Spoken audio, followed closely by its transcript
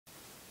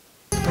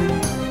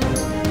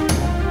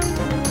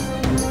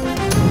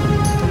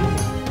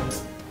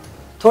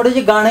थोड़े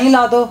जे गाने ही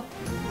ला दो।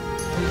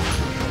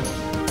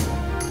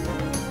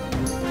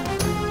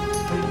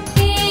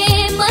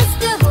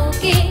 मस्त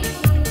होके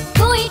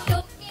कोई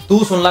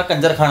तू सुन ला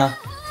कंजर खाना।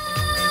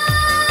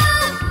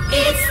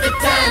 It's the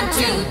time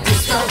to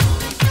disco.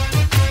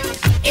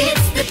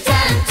 It's the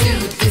time to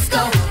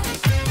disco.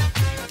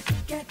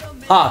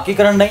 हाँ की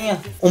करन नहीं है,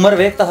 उम्र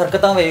वेख तो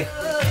हरकतां वेख।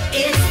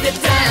 It's the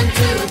time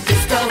to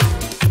disco.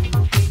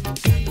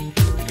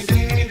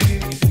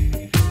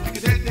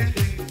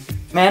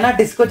 मैं ना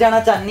डिस्को जाना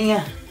चाहनी है।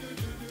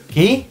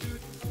 की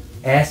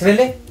इस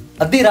वेले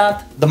अद्धी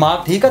रात?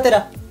 दिमाग ठीक है तेरा?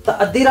 तो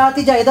अद्धी रात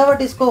ही जाइदा वा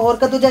डिस्को, होर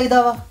कदों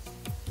जाइदा वा?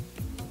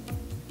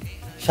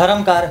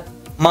 शर्म कर,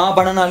 मां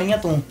बनन वाली है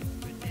तू।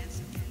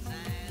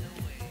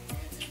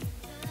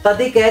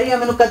 तदी कह रही है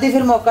मैनू कदी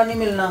फिर मौका नहीं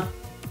मिलना।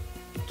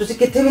 तुसी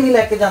किथे भी नहीं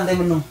लेके जांदे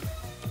मैनू।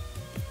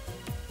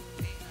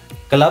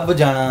 क्लब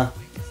जाना,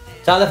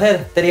 चल फिर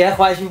तेरी यह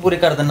ख्वाहिश भी पूरी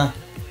कर देना।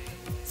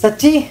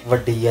 सच्ची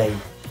वड्डी आई।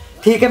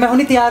 ठीक है मैं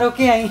हुनी तैयार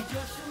होके आई।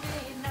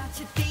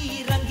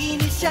 रंगीन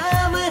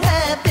शाम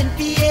है, बिन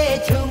पिए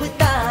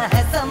झूमता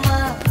है समा।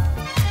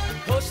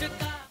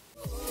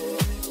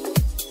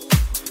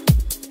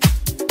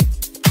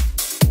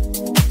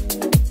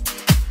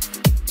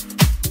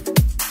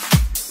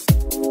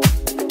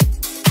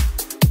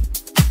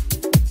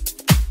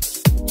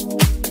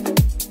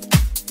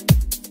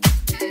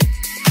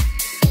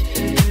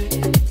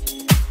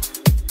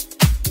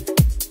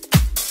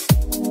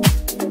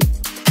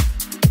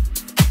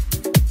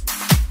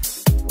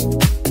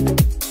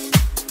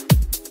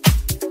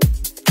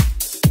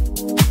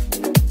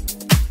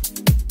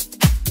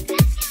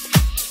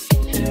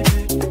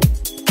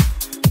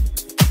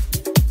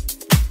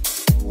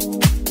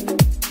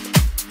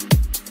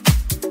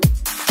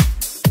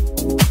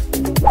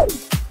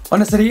 ओ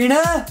नसरीन,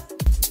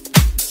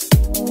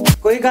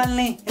 कोई गल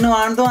नहीं, इनू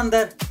आन दो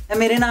अंदर, ए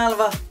मेरे नाल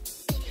वा।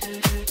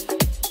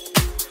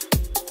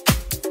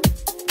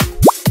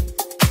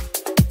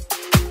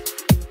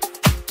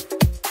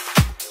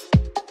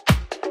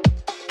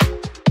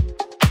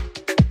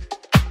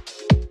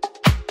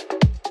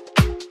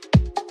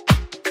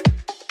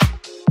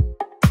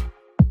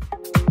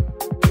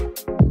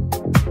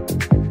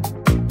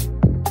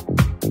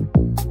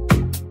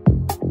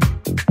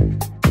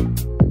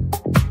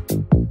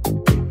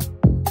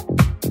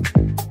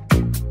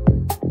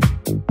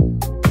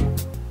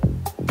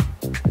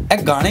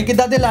 गाने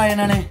किदा दे लाए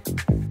इन्होंने?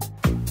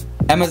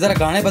 मैं जरा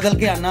गाने बदल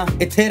के आना,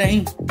 इत्थे रही।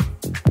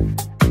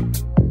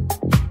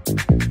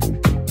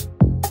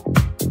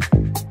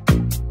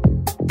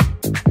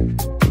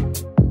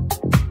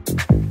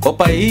 ओ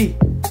भाई,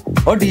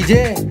 ओ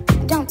DJ,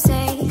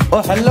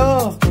 O hello.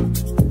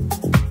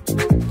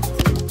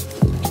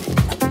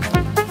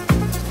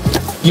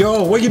 Yo,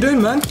 what you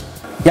doing, man?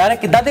 यार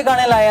किदा दे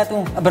गाने लाया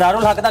तू?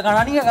 बरारुल हक दा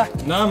गाना नहीं हैगा?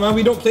 Nah, man,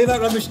 we don't play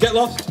that rubbish. Get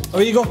lost.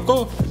 Away you go, go.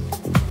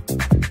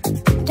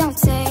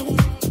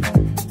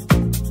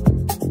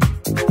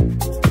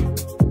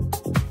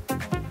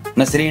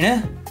 Nasreen,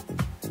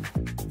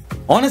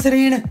 O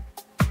Nasreen,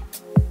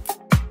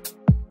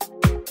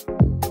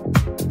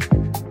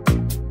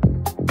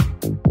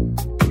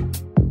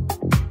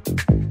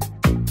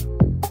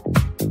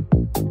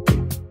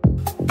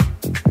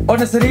 O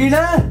Nasreen,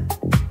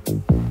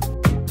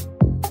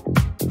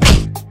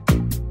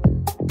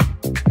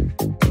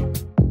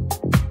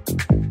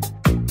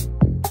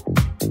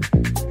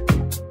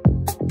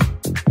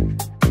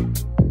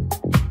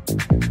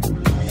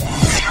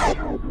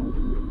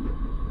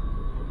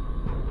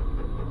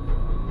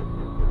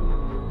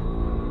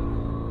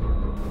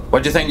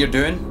 what do you think you're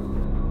doing?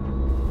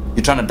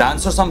 You trying to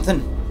dance or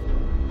something?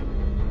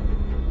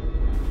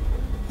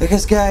 Look at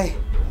this guy.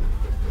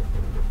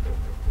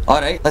 All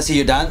right, let's see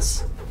you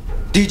dance.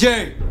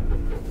 DJ!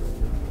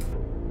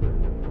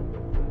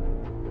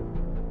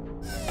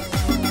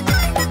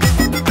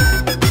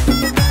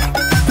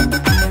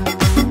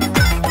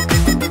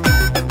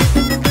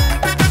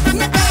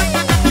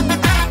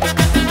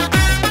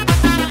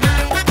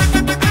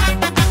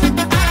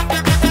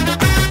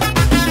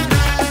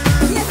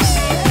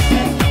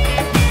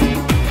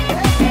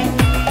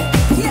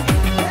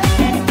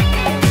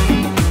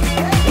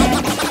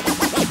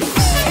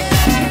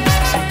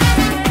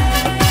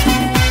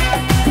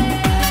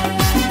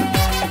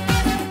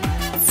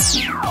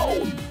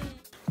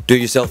 Do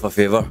yourself a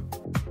favor.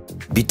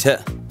 Beat it.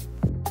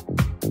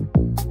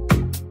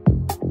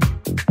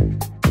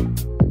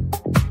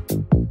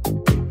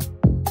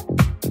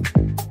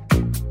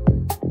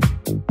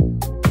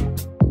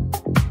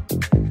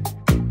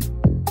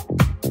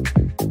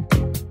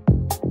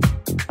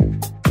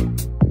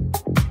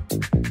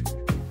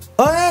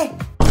 ओए!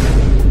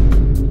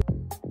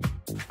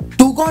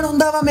 तू कौन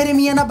हुंदा वा मेरे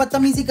मियां नाल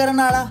बदतमीजी करन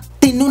वाला?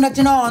 तेनू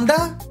नचना आंदा?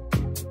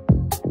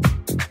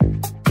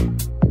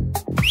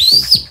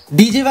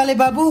 डीजे वाले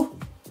बाबू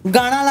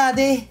गाना ला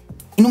दे,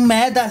 इनू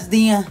मैं दस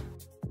दी हां।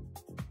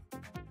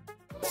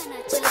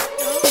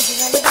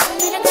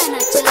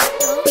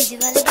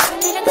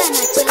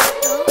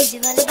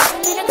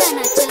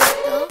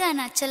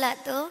 गाना चला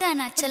दो,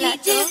 गाना चला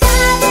दो,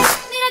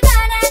 मेरा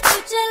गाना तू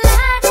चला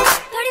दे,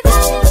 थोड़ी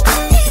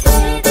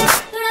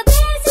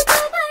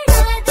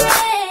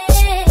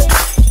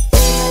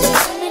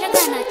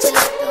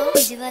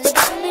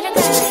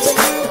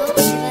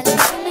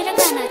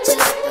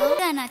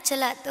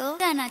चला दो,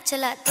 गाना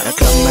चला दो। अरे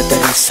क्लब में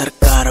तेरी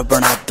सरकार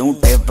बना दूं,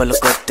 टेबल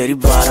को तेरी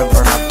बार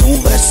बना दूं।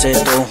 वैसे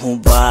तो हूँ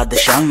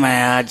बादशाह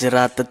मैं, आज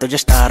रात तुझे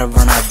स्टार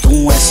बना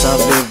दूं। ऐसा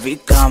बेबी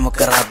काम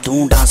करा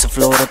दूं, डांस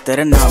फ्लोर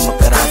तेरे नाम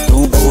करा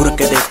दूं। घूर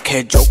के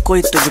देखे जो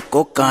कोई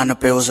तुझको, कान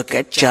पे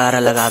उसके चार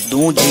लगा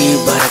दूं। जी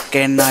भर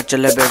के नाच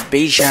ले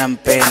बेबी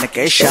शैंपेन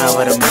के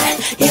शावर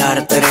में। यार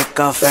तेरे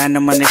का फैन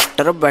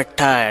मिनिस्टर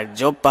बैठा है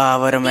जो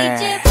पावर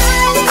में।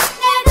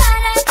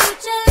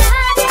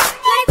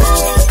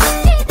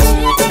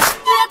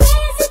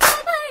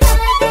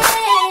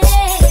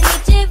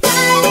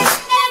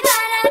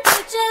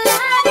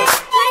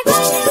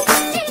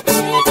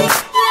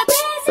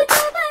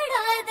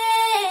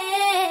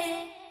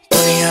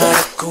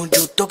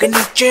 जूतों के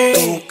नीचे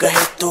तू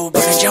कहे तो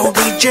बन जाऊं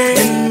डीजे।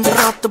 दिन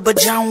रात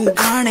बजाऊं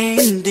गाने,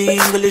 हिंदी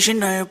इंग्लिश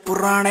नए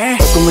पुराने।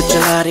 हुक्म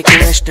चला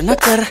रिक्वेस्ट न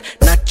कर,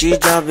 नाची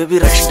जा बेबी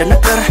रेस्ट न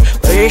कर।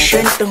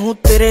 पेशेंट हूँ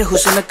तेरे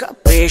हुस्न का,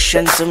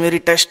 पेशेंस मेरी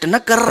टेस्ट न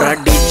कर।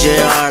 डीजे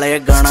आले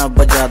गाना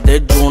बजा दे,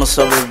 जून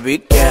सब भी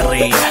कह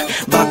रही है।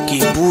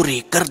 बाकी पूरी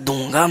कर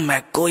दूंगा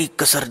मैं, कोई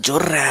कसर जो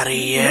रह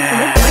रही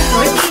है।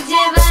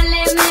 डीजे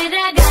वाले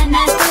मेरा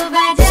गाना तो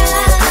बजा,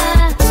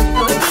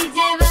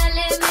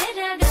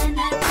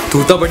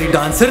 तू तो बड़ी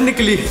डांसर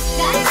निकली।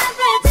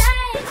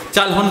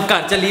 चल हुन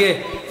घर चलिए,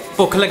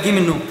 भुख लगी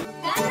मैनू।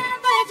 गाना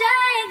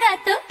बजाएगा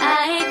तो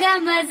आएगा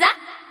मजा।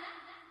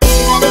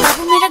 डीजे वाले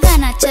बाबू मेरा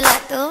गाना चला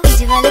दो,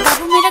 डीजे वाले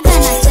बाबू मेरा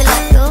गाना चला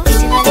दो,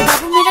 डीजे वाले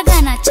बाबू मेरा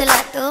गाना चला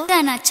दो,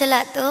 गाना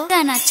चला दो,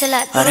 गाना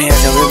चला दो। अरे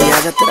आजा बेबी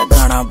आजा तेरा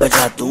गाना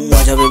बजा दूं,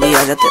 आजा बेबी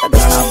आजा तेरा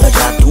गाना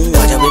बजा दूं,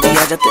 आजा बेबी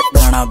आजा तेरा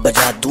गाना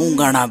बजा दूं,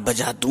 गाना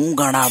बजा दूं,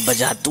 गाना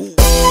बजा दूं,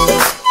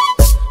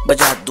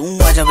 बजा दूं।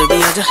 आजा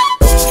बेबी आजा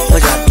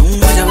बजा दूं,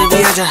 आजा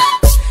बेबी आजा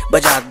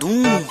बजा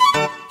दूं,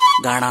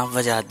 गाना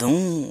बजा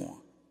दूं।